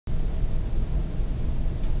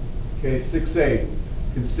Okay, 6a,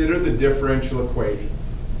 consider the differential equation.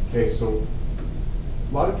 Okay, so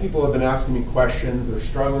a lot of people have been asking me questions, they're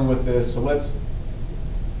struggling with this, so let's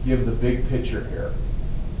give the big picture here.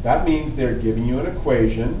 That means they're giving you an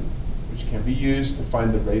equation which can be used to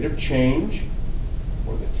find the rate of change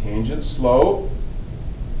or the tangent slope,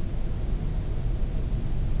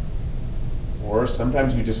 or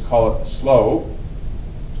sometimes we just call it the slope,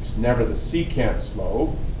 just never the secant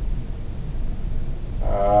slope.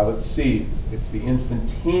 Let's see, it's the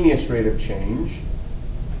instantaneous rate of change.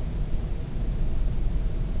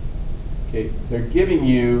 Okay, they're giving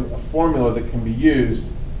you a formula that can be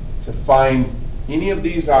used to find any of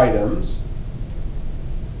these items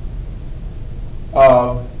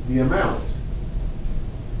of the amount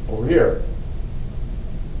over here.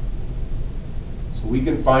 So we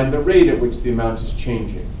can find the rate at which the amount is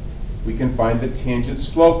changing. We can find the tangent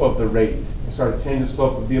slope of the rate, sorry, the tangent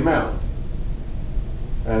slope of the amount.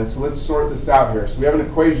 And so let's sort this out here. So we have an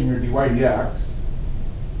equation here, dy dx.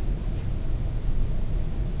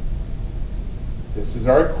 This is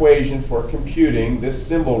our equation for computing. This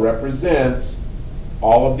symbol represents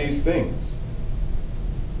all of these things.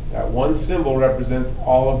 That one symbol represents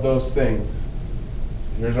all of those things.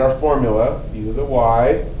 So here's our formula, e to the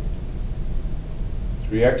y,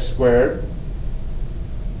 3x squared,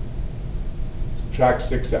 subtract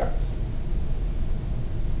 6x.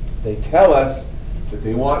 They tell us that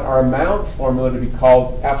they want our amount formula to be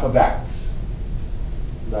called f of x.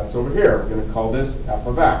 So that's over here. We're going to call this f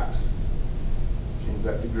of x. Change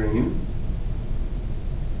that to green.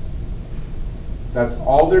 That's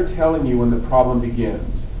all they're telling you when the problem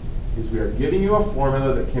begins, is we are giving you a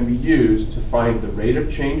formula that can be used to find the rate of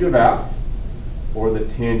change of f, or the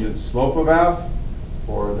tangent slope of f,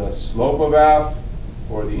 or the slope of f,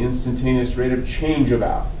 or the instantaneous rate of change of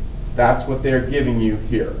f. That's what they're giving you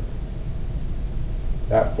here.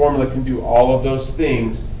 That formula can do all of those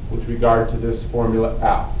things with regard to this formula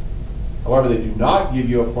f. However, they do not give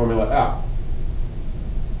you a formula f.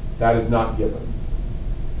 That is not given.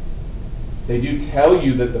 They do tell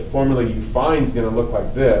you that the formula you find is going to look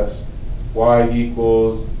like this. Y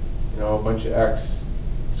equals, a bunch of x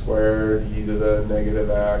squared, e to the negative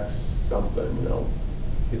x, something,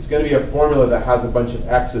 It's going to be a formula that has a bunch of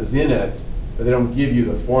x's in it, but they don't give you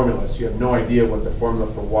the formula, so you have no idea what the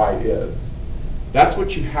formula for y is. That's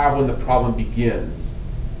what you have when the problem begins.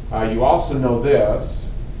 You also know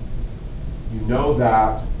this. You know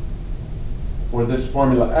that for this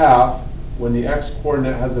formula f, when the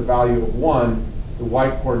x-coordinate has a value of 1, the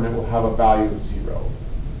y-coordinate will have a value of 0.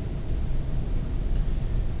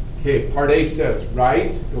 Okay, part A says,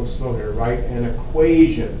 go slow here, write an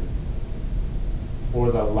equation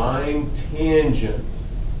for the line tangent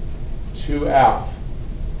to f.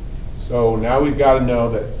 So now we've got to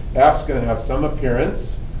know that f's going to have some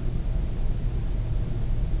appearance.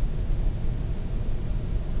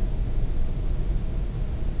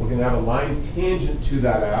 We're going to have a line tangent to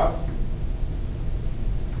that f.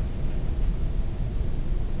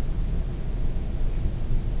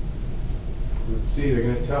 Let's see, they're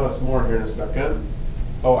going to tell us more here in a second.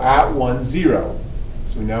 Oh, at 1, 0.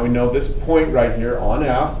 So now we know this point right here on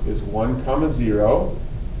f is 1, 0.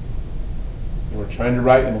 And we're trying to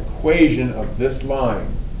write an equation of this line.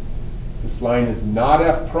 This line is not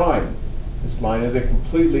f prime. This line is a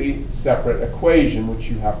completely separate equation, which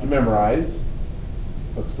you have to memorize.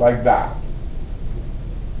 Looks like that.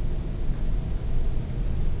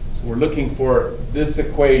 So we're looking for this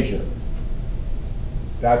equation.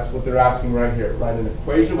 That's what they're asking right here. Write an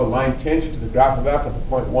equation of a line tangent to the graph of f at the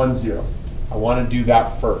point 1, 0. I want to do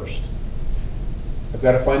that first. I've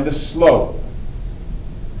got to find the slope.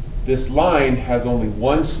 This line has only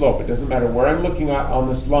one slope. It doesn't matter where I'm looking at on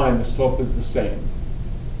this line, the slope is the same.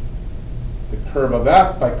 The curve of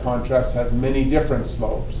f, by contrast, has many different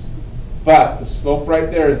slopes. But the slope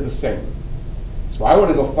right there is the same. So I want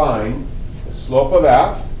to go find the slope of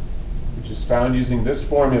f, which is found using this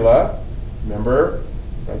formula. Remember,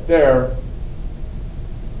 right there,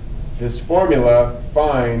 this formula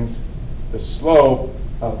finds the slope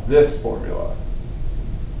of this formula.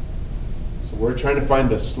 So we're trying to find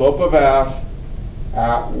the slope of f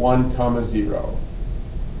at 1, 0.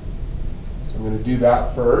 So I'm going to do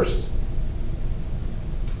that first.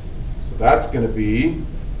 So that's going to be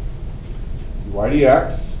dy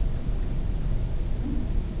dx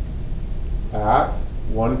at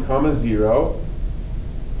 1, 0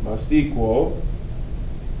 must equal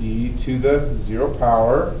e to the 0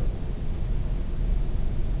 power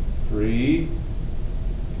 3,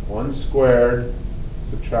 1 squared,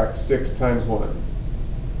 subtract 6 times 1.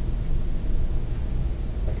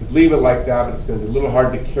 I could leave it like that, but it's going to be a little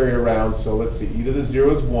hard to carry around. So let's see, e to the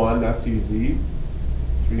 0 is 1, that's easy.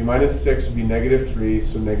 3 minus 6 would be negative 3,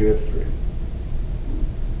 so negative 3.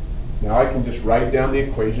 Now I can just write down the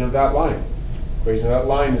equation of that line. The equation of that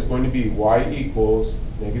line is going to be y equals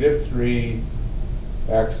negative 3,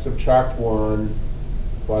 x subtract 1,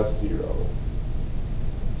 plus 0.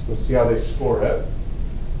 Let's go see how they score it.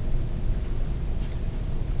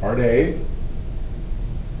 Part A.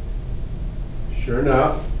 Sure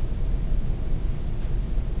enough,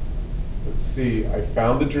 let's see, I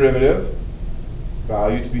found the derivative,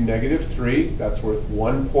 value to be negative 3, that's worth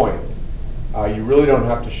 1 point. You really don't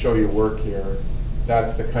have to show your work here.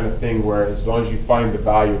 That's the kind of thing where as long as you find the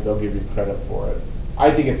value, they'll give you credit for it. I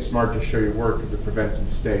think it's smart to show your work because it prevents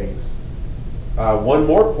mistakes. 1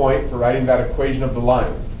 more point for writing that equation of the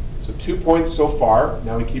line. So 2 points so far.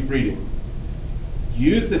 Now we keep reading.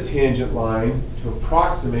 Use the tangent line to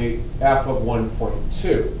approximate f of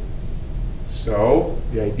 1.2. So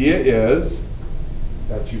the idea is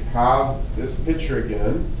that you have this picture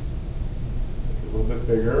again, make it a little bit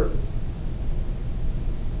bigger.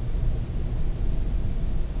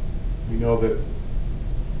 We know that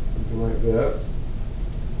something like this.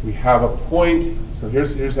 We have a point, so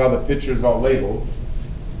here's how the picture is all labeled.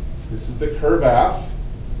 This is the curve f.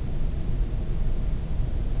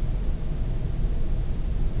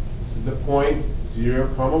 This is the point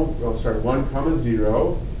 1, comma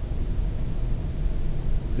 0.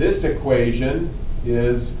 This equation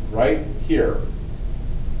is right here.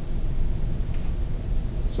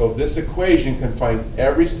 So this equation can find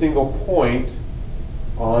every single point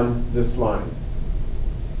on this line.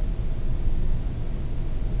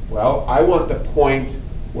 Well, I want the point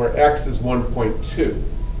where x is 1.2.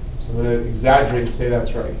 So I'm going to exaggerate and say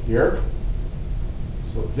that's right here.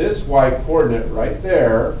 So this y coordinate right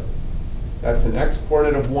there, that's an x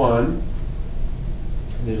coordinate of 1,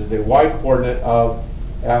 and it is a y coordinate of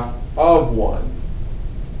f of 1.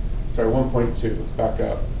 Sorry, 1.2. Let's back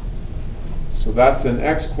up. So that's an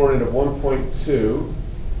x coordinate of 1.2.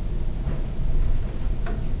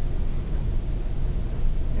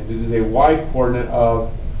 And it is a y coordinate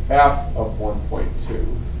of f of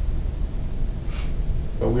 1.2.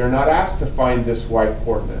 But we are not asked to find this y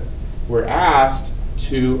coordinate. We're asked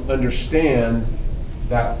to understand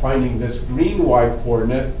that finding this green y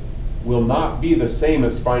coordinate will not be the same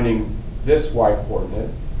as finding this y coordinate,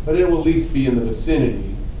 but it will at least be in the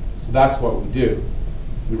vicinity. So that's what we do.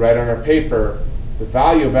 We write on our paper the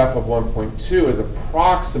value of f of 1.2 is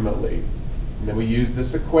approximately, and then we use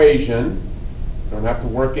this equation. You don't have to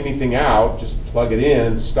work anything out, just plug it in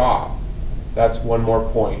and stop. That's 1 more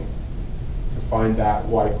point to find that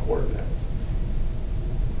y coordinate.